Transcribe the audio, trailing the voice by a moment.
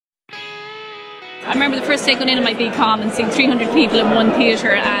I remember the first day going in on my BComm and seeing 300 people in one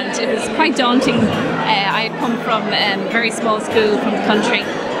theatre, and it was quite daunting. I had come from a very small school from the country,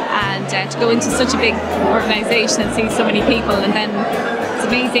 and to go into such a big organisation and see so many people, and then it's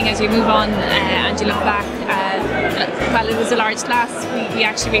amazing as you move on and you look back. While it was a large class, we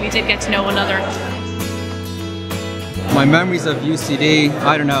actually really did get to know one another. My memories of UCD,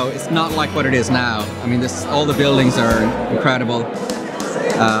 I don't know, it's not like what it is now. I mean, all the buildings are incredible.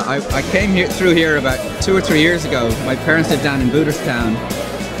 I came through here about 2 or 3 years ago. My parents lived down in Booterstown,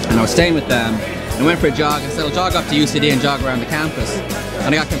 and I was staying with them. I went for a jog. I said I'll jog up to UCD and jog around the campus,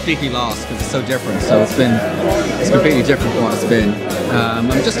 and I got completely lost because it's so different. So it's completely different from what it's been. I'm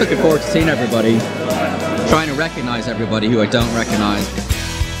just looking forward to seeing everybody, trying to recognise everybody who I don't recognise.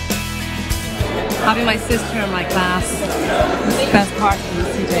 Having my sister in my class was the best part of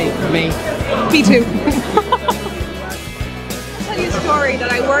UCD for me. Me too. I'll tell you a story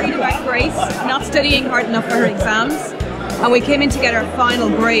that I worried about Grace not studying hard enough for her exams, and we came in to get our final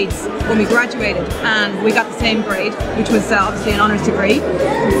grades when we graduated, and we got the same grade, which was obviously an honours degree,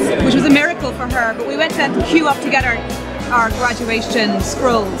 which was a miracle for her. But we went to queue up to get our graduation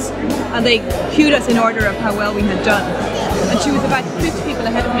scrolls, and they queued us in order of how well we had done, and she was about 50 people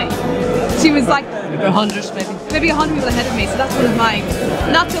ahead of me. She was like 100 maybe. Maybe 100 people ahead of me, so that's one of my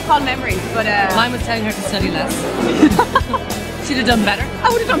not so fond memories. But mine was telling her to study less. She'd have done better. I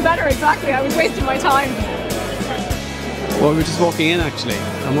would have done better, exactly. I was wasting my time. Well, we were just walking in actually,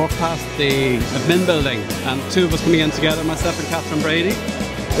 and walked past the admin building, and two of us coming in together, myself and Catherine Brady.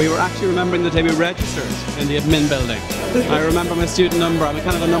 We were actually remembering the day we registered in the admin building. I remember my student number. I'm a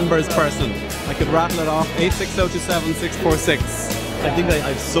kind of a numbers person. I could rattle it off: 86027 I think I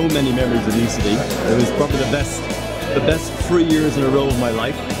have so many memories of UCD. It was probably the best 3 years in a row of my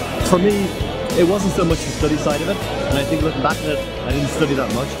life. For me, it wasn't so much the study side of it, and I think looking back at it, I didn't study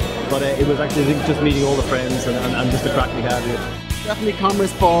that much, but it was actually, I think, just meeting all the friends and just the crack we had here. Definitely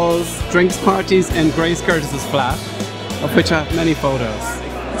commerce balls, drinks parties in Grace Curtis's flat, of which I have many photos.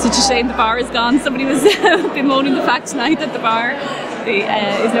 Such a shame the bar is gone. Somebody was bemoaning the fact tonight that the bar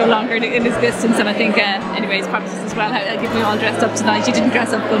is no longer in existence, and I think anyways, promises as well. I'll get me all dressed up tonight. You didn't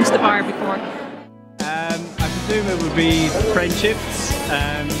dress up going to the bar before. I presume it would be friendships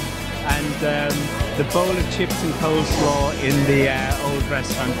and the bowl of chips and coleslaw in the old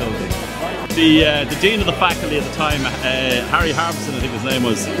restaurant building. The Dean of the Faculty at the time, Harry Harbison I think his name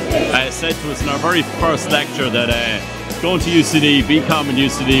was, said to us in our very first lecture that going to UCD, BComm and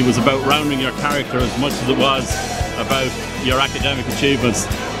UCD was about rounding your character as much as it was about your academic achievements.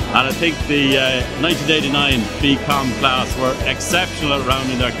 And I think the 1989 BComm class were exceptional at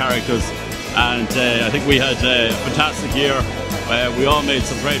rounding their characters, and I think we had a fantastic year. We all made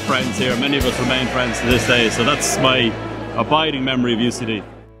some great friends here. Many of us remain friends to this day, so that's my abiding memory of UCD.